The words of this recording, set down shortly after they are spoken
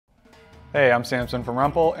Hey, I'm Samson from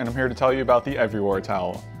Rumpl, and I'm here to tell you about the Everywhere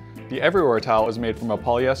towel. The Everywhere towel is made from a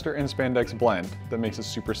polyester and spandex blend that makes it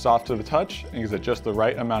super soft to the touch and gives it just the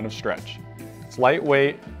right amount of stretch. It's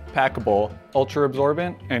lightweight, packable, ultra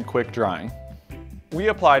absorbent, and quick drying. We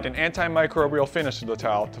applied an antimicrobial finish to the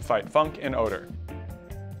towel to fight funk and odor.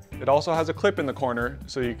 It also has a clip in the corner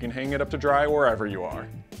so you can hang it up to dry wherever you are.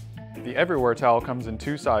 The Everywhere towel comes in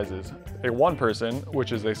two sizes, a one-person,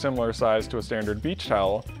 which is a similar size to a standard beach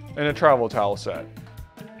towel, and a travel towel set.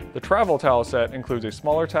 The travel towel set includes a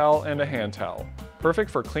smaller towel and a hand towel,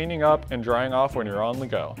 perfect for cleaning up and drying off when you're on the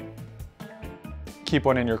go. Keep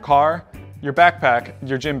one in your car, your backpack,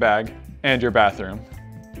 your gym bag, and your bathroom.